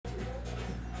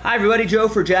Hi everybody, Joe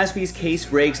for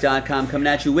JaspysCaseBreaks.com coming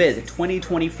at you with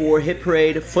 2024 Hit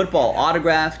Parade Football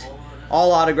Autographed,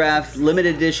 all autographed,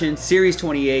 limited edition, Series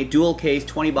 28, dual case,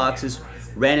 20 boxes,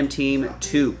 random team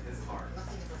 2.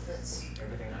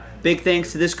 Big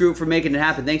thanks to this group for making it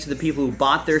happen. Thanks to the people who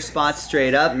bought their spots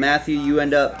straight up. Matthew, you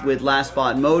end up with last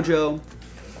spot mojo.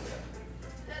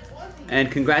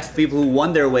 And congrats to the people who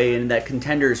won their way in that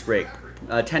Contenders break.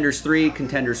 Tenders 3,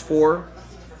 Contenders 4.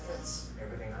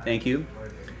 Thank you.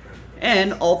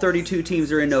 And all 32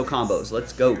 teams are in no combos.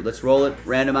 Let's go. Let's roll it.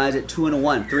 Randomize it. 2 and a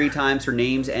 1. 3 times for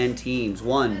names and teams.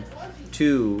 1,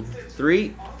 2,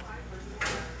 3.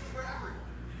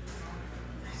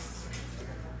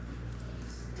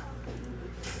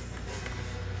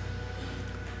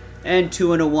 And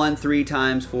 2 and a 1. 3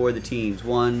 times for the teams.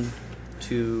 1,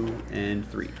 2, and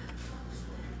 3.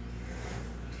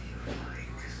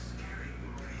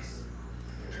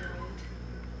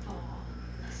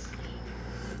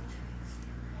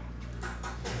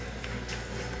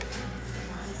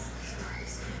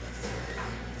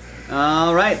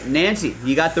 All right, Nancy,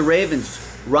 you got the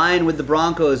Ravens. Ryan with the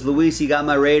Broncos. Luis, you got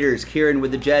my Raiders. Kieran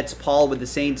with the Jets. Paul with the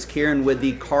Saints. Kieran with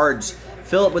the Cards.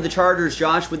 Philip with the Chargers.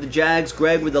 Josh with the Jags.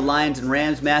 Greg with the Lions and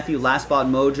Rams. Matthew, last spot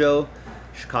mojo,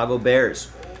 Chicago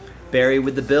Bears. Barry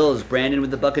with the Bills. Brandon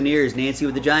with the Buccaneers. Nancy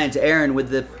with the Giants. Aaron with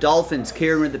the Dolphins.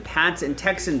 Kieran with the Pats and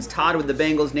Texans. Todd with the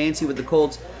Bengals. Nancy with the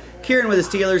Colts. Kieran with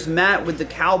the Steelers. Matt with the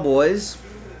Cowboys.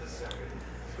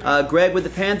 Greg with the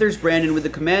Panthers, Brandon with the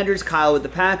Commanders, Kyle with the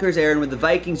Packers, Aaron with the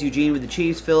Vikings, Eugene with the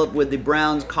Chiefs, Philip with the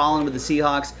Browns, Colin with the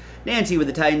Seahawks, Nancy with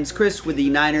the Titans, Chris with the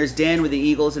Niners, Dan with the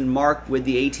Eagles, and Mark with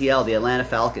the ATL, the Atlanta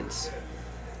Falcons.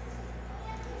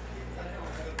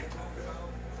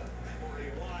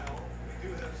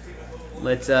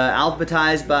 Let's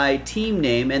alphabetize by team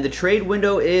name, and the trade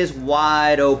window is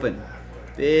wide open.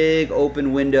 Big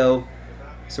open window.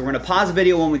 So we're going to pause the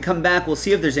video. When we come back, we'll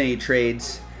see if there's any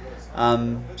trades.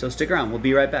 So stick around. We'll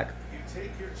be right back.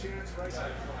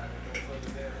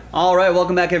 All right,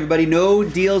 welcome back, everybody. No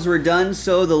deals were done,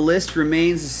 so the list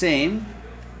remains the same.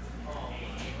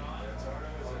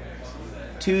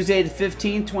 Tuesday the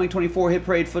 15th, 2024 Hit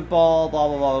Parade Football, blah,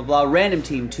 blah, blah, blah, blah. Random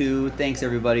Team 2. Thanks,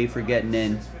 everybody, for getting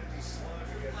in.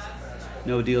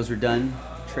 No deals were done.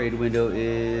 Trade window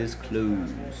is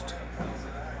closed.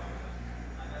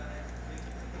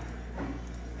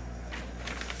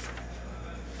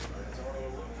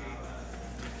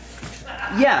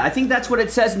 Yeah, I think that's what it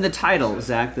says in the title,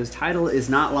 Zach. The title is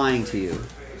not lying to you.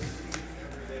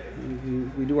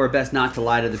 We do our best not to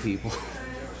lie to the people.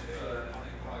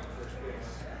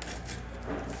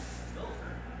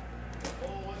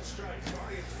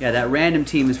 Yeah, that random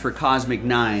team is for Cosmic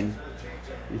 9.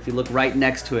 If you look right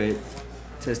next to it, it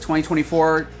says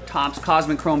 2024 Topps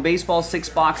Cosmic Chrome Baseball,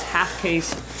 6-box, half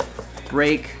case,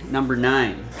 break number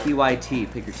 9.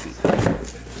 PYT, pick your team.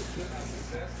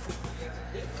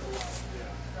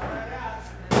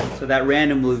 So that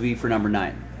random will be for number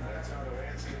 9.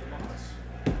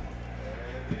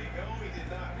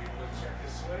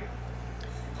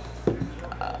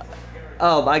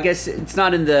 Oh, I guess it's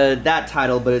not in that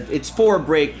title, but it's for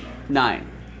break 9.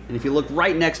 And if you look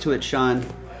right next to it, Sean,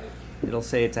 it'll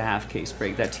say it's a half case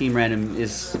break. That team random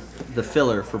is the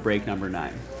filler for break number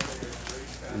 9.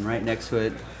 And right next to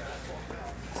it,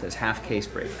 it says half case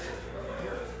break.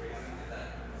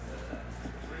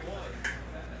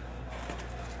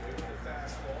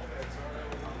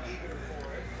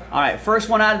 All right, first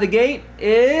one out of the gate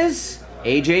is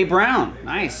A.J. Brown.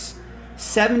 Nice.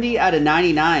 70 out of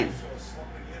 99.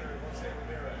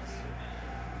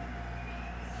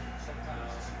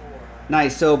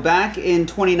 Nice. So back in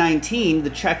 2019, the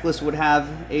checklist would have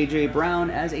A.J. Brown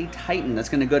as a Titan. That's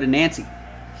going to go to Nancy.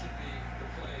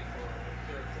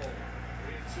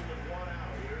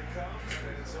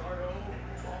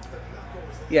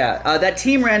 Yeah, that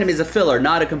team random is a filler,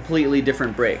 not a completely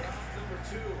different break.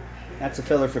 That's a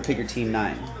filler for Pick Your Team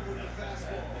 9.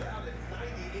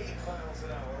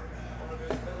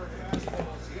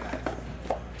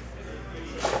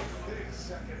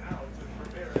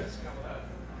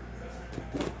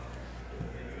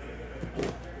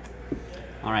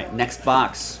 All right, next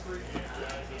box.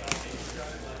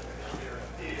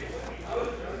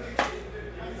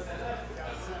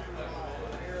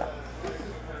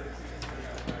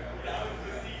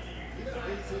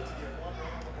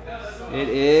 It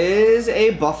is a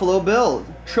Buffalo Bill.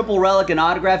 Triple relic and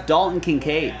autograph, Dalton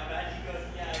Kincaid.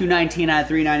 219 out of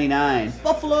 399.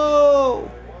 Buffalo!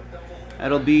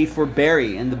 That'll be for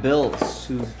Barry and the Bills,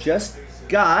 who just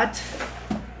got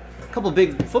a couple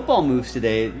big football moves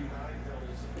today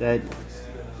that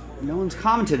no one's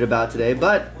commented about today,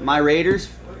 but my Raiders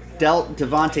dealt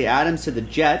Devontae Adams to the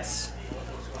Jets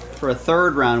for a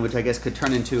 3rd round, which I guess could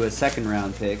turn into a 2nd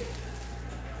round pick.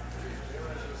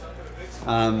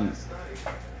 And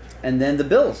then the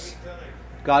Bills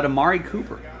got Amari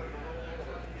Cooper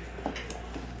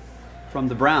from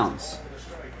the Browns.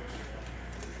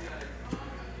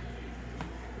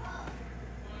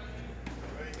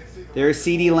 There's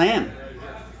CeeDee Lamb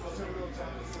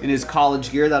in his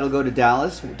college gear. That'll go to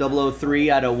Dallas.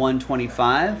 003 out of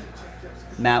 125.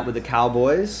 Matt with the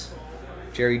Cowboys.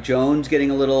 Jerry Jones getting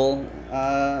a little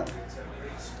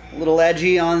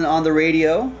edgy on the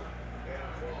radio.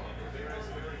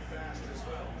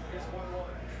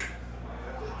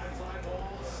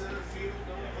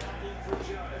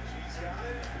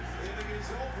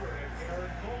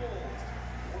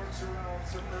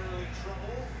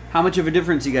 How much of a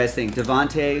difference do you guys think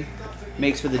Devontae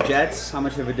makes for the Jets? How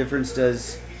much of a difference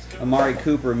does Amari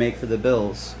Cooper make for the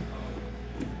Bills?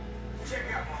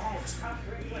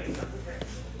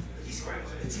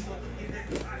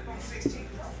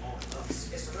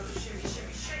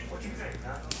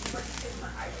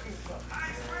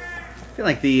 I feel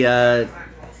like I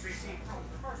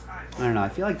don't know. I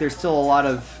feel like there's still a lot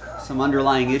of some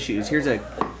underlying issues. Here's a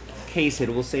case hit.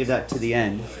 We'll save that to the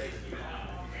end.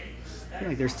 I feel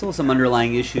like there's still some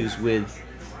underlying issues with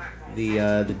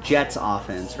the Jets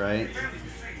offense, right?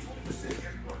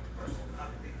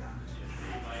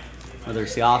 Whether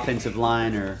it's the offensive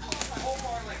line or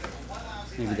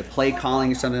maybe the play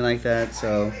calling or something like that.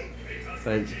 So,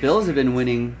 but Bills have been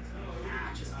winning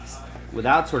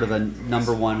without sort of a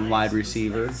number 1 wide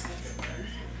receiver.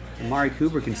 Amari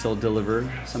Cooper can still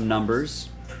deliver some numbers.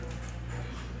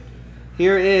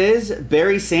 Here is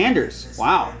Barry Sanders.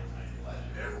 Wow.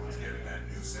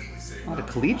 A lot of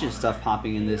collegiate stuff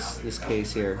popping in this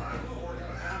case here.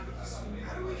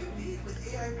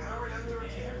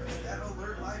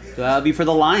 So that'll be for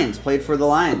the Lions. Played for the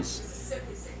Lions.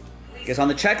 Guess on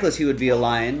the checklist he would be a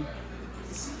Lion.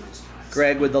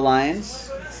 Greg with the Lions.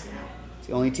 It's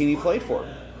the only team he played for.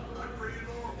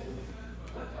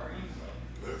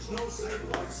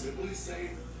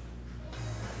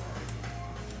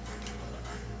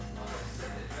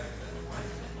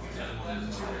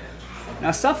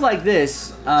 Now stuff like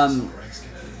this,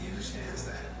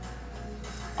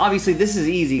 obviously this is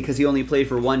easy because he only played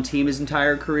for one team his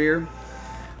entire career.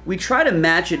 We try to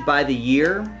match it by the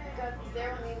year.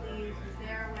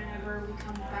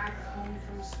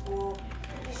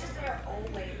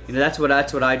 You know, that's what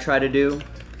I try to do.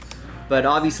 But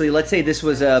obviously, let's say this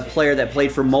was a player that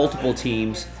played for multiple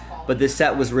teams, but this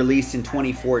set was released in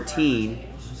 2014.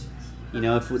 You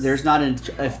know, if there's not a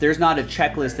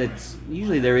checklist, that's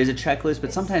usually there is a checklist,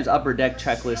 but sometimes Upper Deck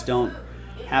checklists don't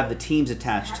have the teams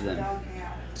attached to them.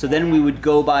 So then we would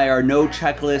go by our no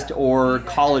checklist or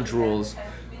college rules,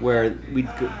 where we'd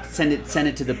send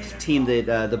it to the team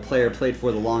that the player played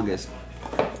for the longest.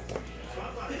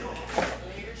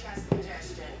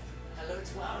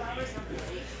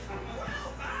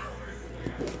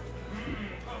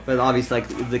 But obviously,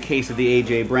 like the case of the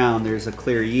A.J. Brown, there's a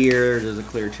clear year, there's a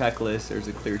clear checklist, there's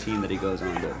a clear team that he goes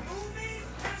on to.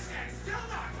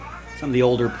 Some of the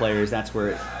older players, that's where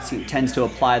it tends to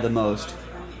apply the most.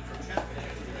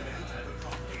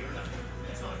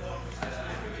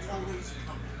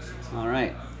 All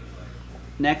right.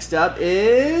 Next up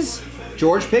is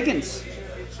George Pickens.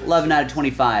 11 out of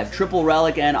 25. Triple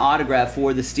relic and autograph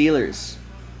for the Steelers.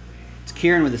 It's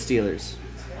Kieran with the Steelers,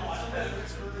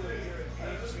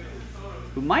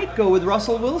 who might go with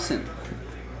Russell Wilson,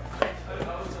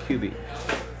 QB.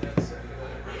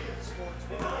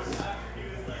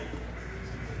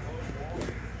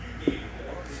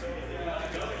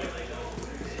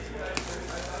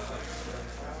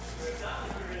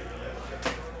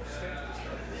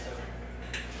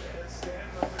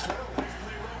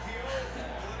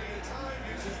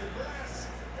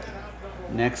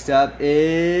 Next up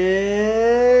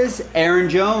is Aaron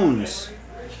Jones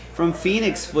from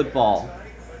Phoenix Football.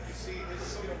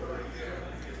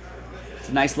 It's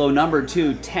a nice low number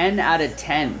too, 10 out of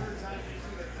 10.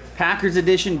 Packers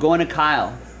edition going to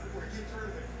Kyle.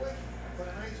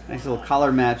 Nice little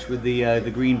color match with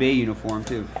the Green Bay uniform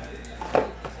too.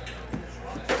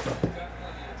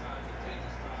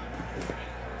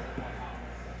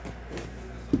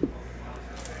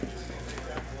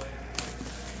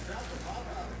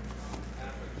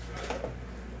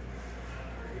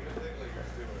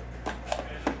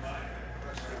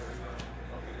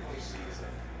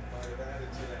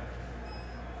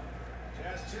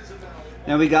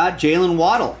 Now we got Jalen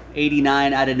Waddle,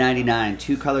 89 out of 99.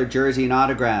 Two-color jersey and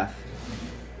autograph.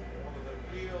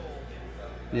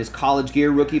 In his college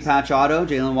gear rookie patch auto.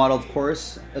 Jalen Waddle, of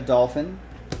course, a Dolphin.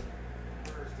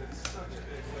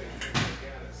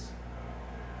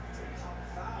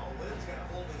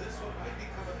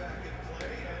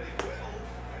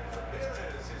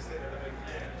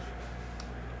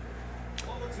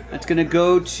 going to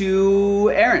go to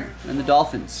Aaron and the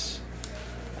Dolphins.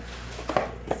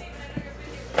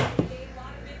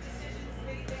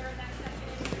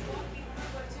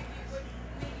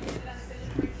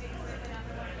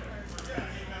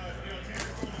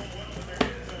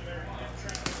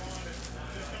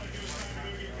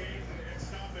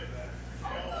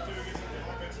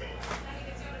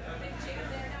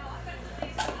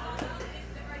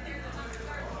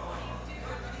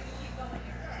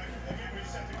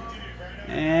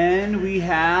 And we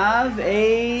have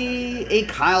a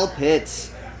Kyle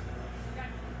Pitts.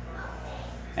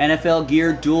 NFL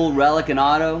Gear Dual Relic and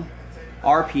Auto.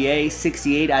 RPA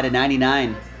 68 out of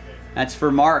 99. That's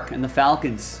for Mark and the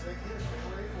Falcons.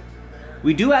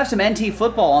 We do have some NT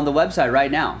football on the website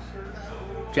right now.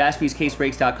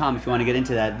 JaspysCaseBreaks.com if you want to get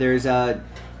into that. There's a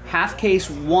half case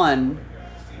one.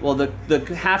 Well,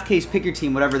 the half case pick your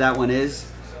team, whatever that one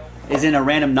is in a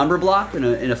random number block in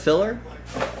a filler.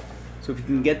 So if you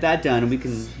can get that done, we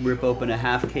can rip open a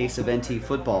half case of NT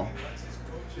football.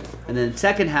 And then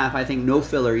second half, I think no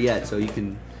filler yet, so you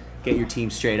can get your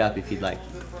team straight up if you'd like.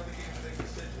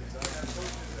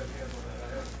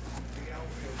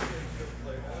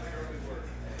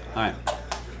 All right.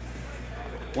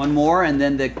 One more, and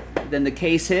then the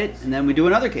case hit, and then we do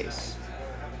another case.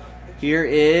 Here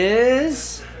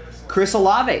is Chris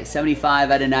Olave, 75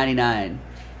 out of 99.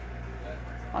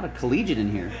 A lot of collegiate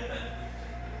in here.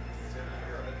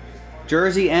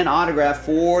 Jersey and autograph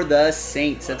for the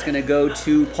Saints. That's going to go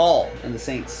to Paul and the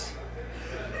Saints.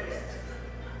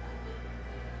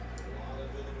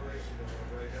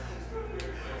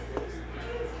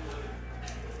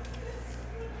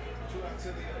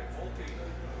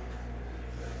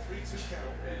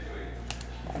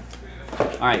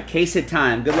 All right, case hit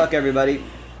time. Good luck, everybody.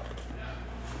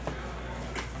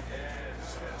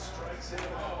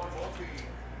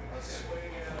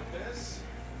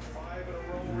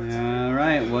 All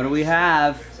right, what do we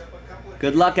have?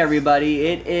 Good luck, everybody.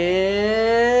 It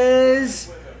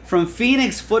is from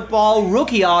Phoenix Football,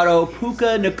 rookie auto,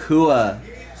 Puka Nacua.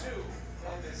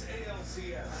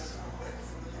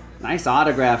 Nice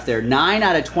autograph there. 9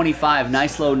 out of 25.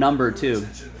 Nice low number, too.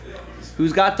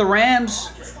 Who's got the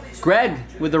Rams? Greg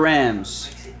with the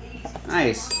Rams.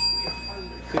 Nice.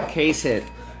 Good case hit.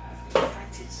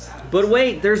 But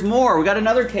wait, there's more. We got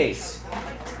another case.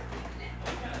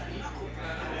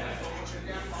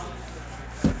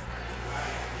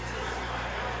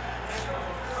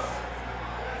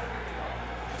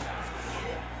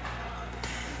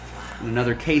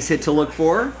 Another case hit to look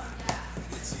for.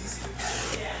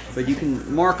 But you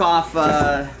can mark off,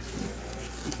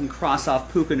 you can cross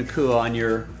off Puka Nacua on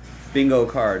your bingo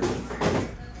card.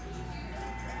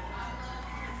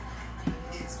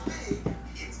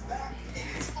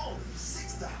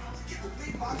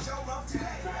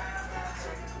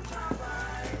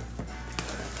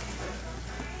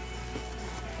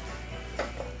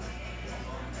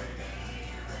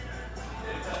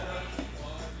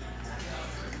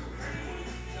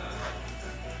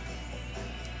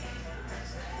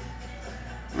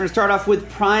 We're going to start off with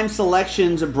Prime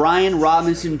Selections of Brian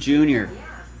Robinson Jr.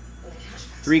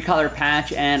 3-color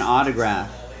patch and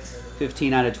autograph.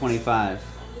 15 out of 25.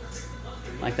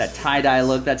 Like that tie-dye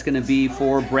look. That's going to be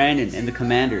for Brandon and the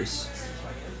Commanders.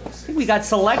 I think we got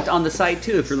Select on the site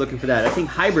too if you're looking for that. I think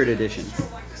Hybrid Edition.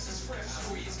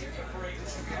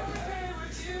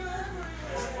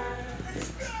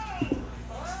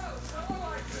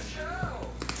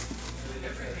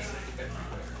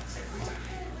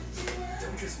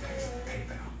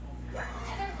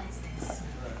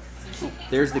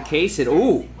 There's the case hit.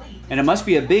 Ooh, and it must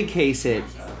be a big case hit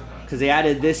because they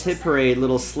added this Hit Parade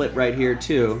little slip right here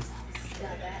too.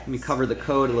 Let me cover the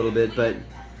code a little bit, but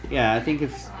yeah, I think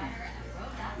if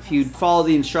you follow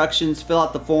the instructions, fill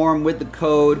out the form with the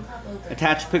code,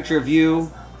 attach a picture of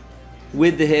you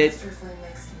with the hit,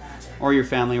 or your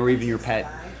family, or even your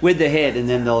pet with the hit, and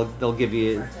then they'll give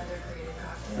you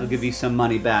some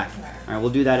money back. All right, we'll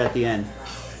do that at the end.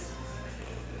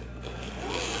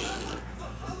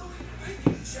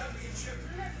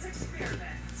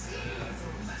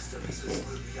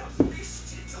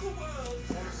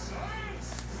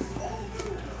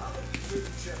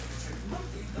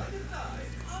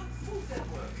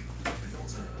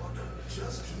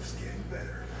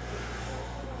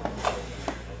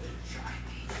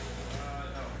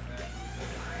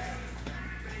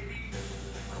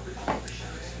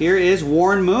 Here is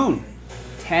Warren Moon,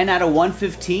 10 out of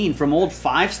 115 from old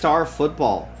 5-star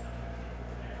football.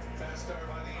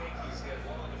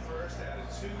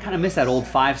 Kind of miss that old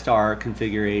 5-star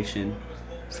configuration.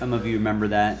 Some of you remember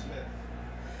that.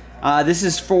 This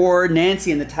is for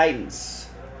Nancy and the Titans.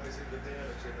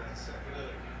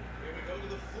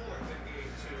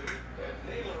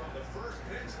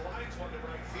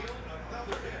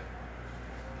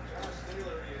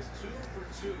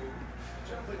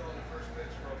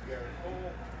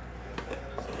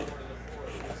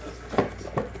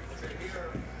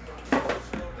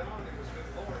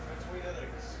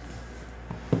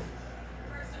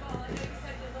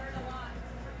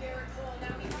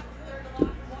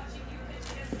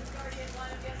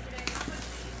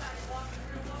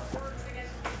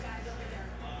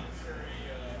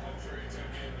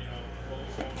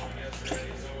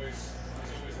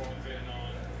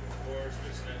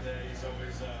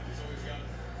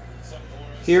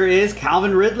 Here is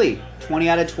Calvin Ridley, 20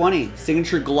 out of 20.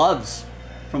 Signature gloves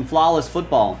from Flawless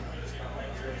Football.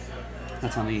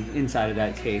 That's on the inside of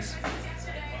that case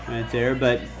right there.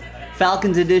 But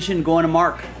Falcons edition going to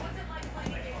Mark.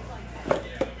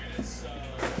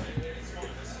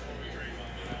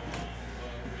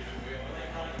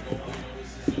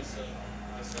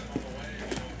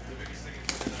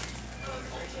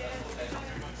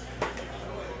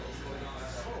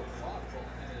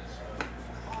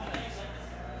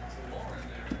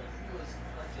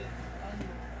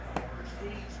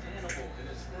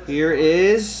 Here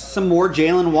is some more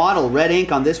Jalen Waddle. Red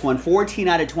ink on this one. 14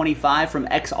 out of 25 from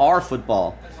XR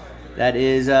Football. That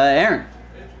is Aaron.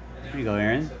 There you go,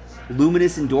 Aaron.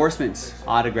 Luminous endorsements.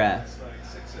 Autograph.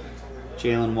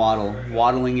 Jalen Waddle.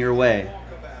 Waddling your way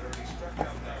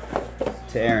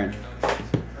to Aaron. All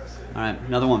right,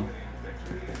 another one.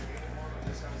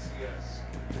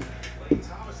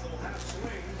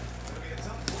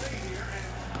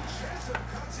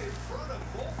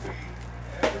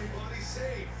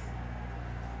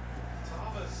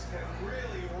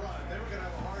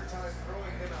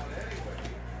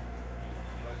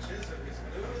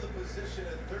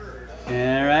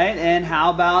 All right, and how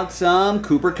about some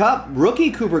Cooper Kupp?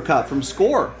 Rookie Cooper Kupp from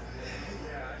Score.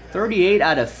 38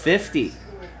 out of 50.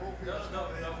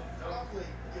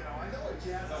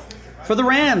 For the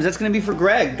Rams, that's going to be for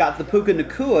Greg. Got the Puka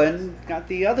Nacua and got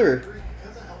the other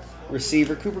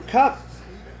receiver, Cooper Kupp.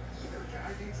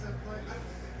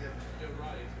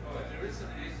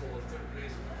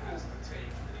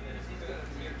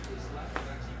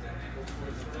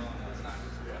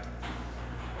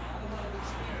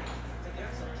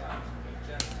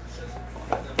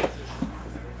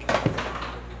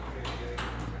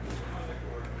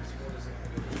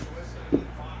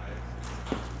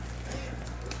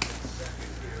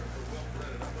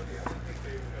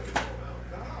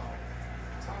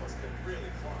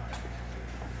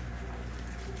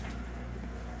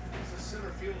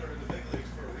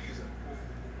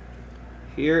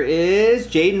 Here is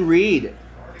Jaden Reed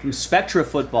from Spectra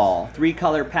Football.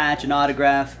 3-color patch and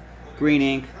autograph. Green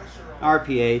ink.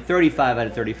 RPA. 35 out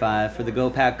of 35 for the Go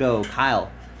Pack Go.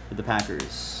 Kyle with the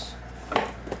Packers.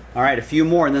 All right, a few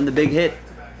more and then the big hit.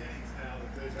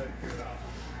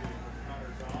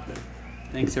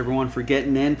 Thanks, everyone, for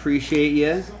getting in. Appreciate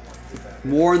you.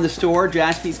 More in the store.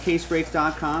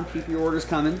 JaspysCaseBreaks.com. Keep your orders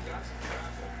coming.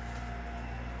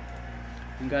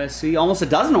 You got to see almost a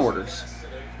dozen orders.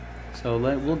 So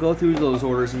we'll go through those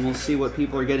orders and we'll see what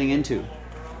people are getting into.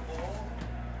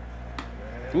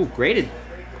 Ooh, graded.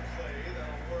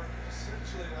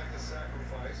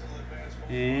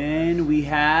 And we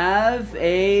have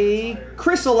a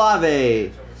Chris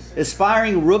Olave,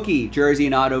 aspiring rookie jersey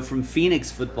and auto from Phoenix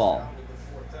Football.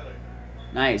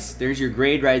 Nice. There's your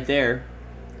grade right there.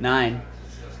 9.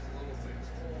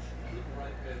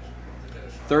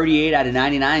 38 out of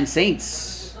 99.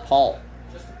 Saints. Paul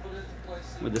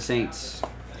with the Saints.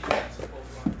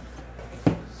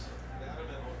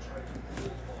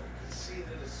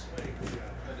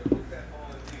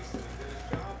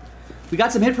 We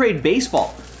got some Hit Parade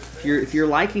baseball. If you're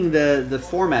liking the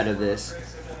format of this,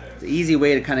 it's an easy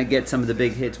way to kind of get some of the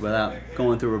big hits without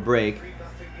going through a break.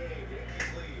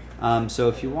 So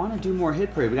if you want to do more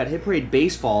Hit Parade, we got Hit Parade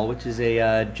baseball, which is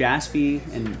a Jaspy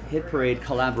and Hit Parade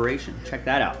collaboration. Check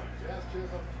that out.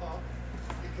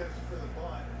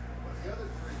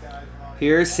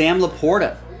 Here's Sam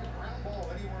Laporta,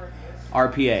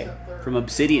 RPA from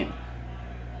Obsidian.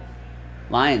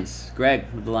 Lions, Greg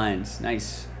with the Lions.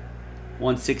 Nice.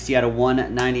 160 out of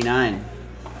 199.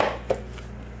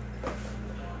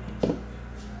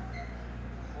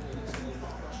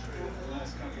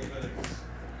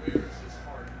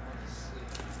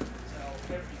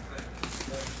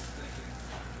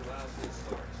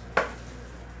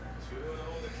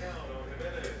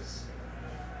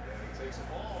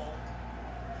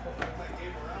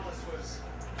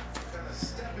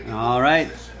 All right,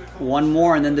 one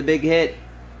more and then the big hit.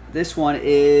 This one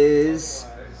is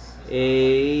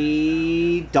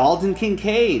a Dalton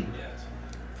Kincaid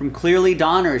from Clearly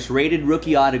Donners, rated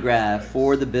rookie autograph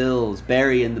for the Bills.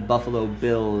 Barry and the Buffalo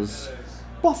Bills.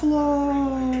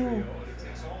 Buffalo!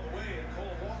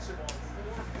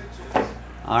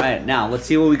 All right, now let's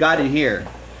see what we got in here.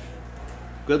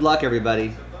 Good luck,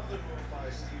 everybody.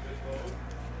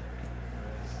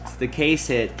 It's the case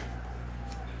hit.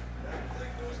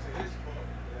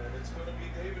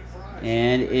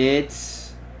 And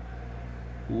it's...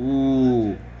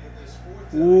 Ooh.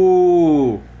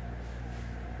 Ooh.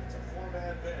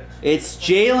 It's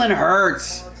Jalen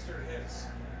Hurts.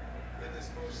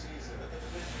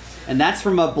 And that's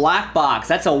from a black box.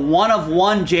 That's a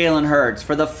 1-of-1 Jalen Hurts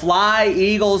for the Fly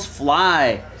Eagles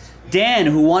Fly. Dan,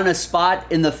 who won a spot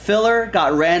in the filler,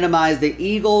 got randomized the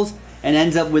Eagles and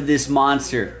ends up with this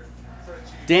monster.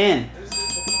 Dan,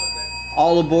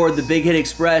 all aboard the Big Hit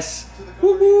Express.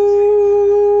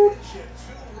 Woo-hoo!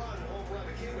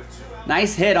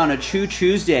 Nice hit on a Chew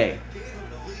Tuesday.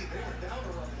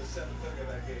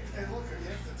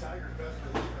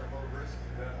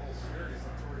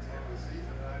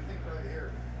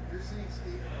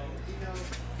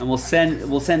 And we'll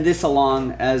send this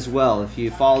along as well. If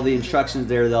you follow the instructions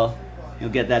there, you'll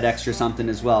get that extra something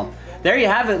as well. There you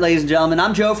have it, ladies and gentlemen.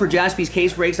 I'm Joe for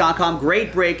JaspysCaseBreaks.com.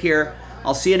 Great break here.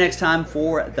 I'll see you next time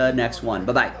for the next one.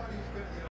 Bye-bye.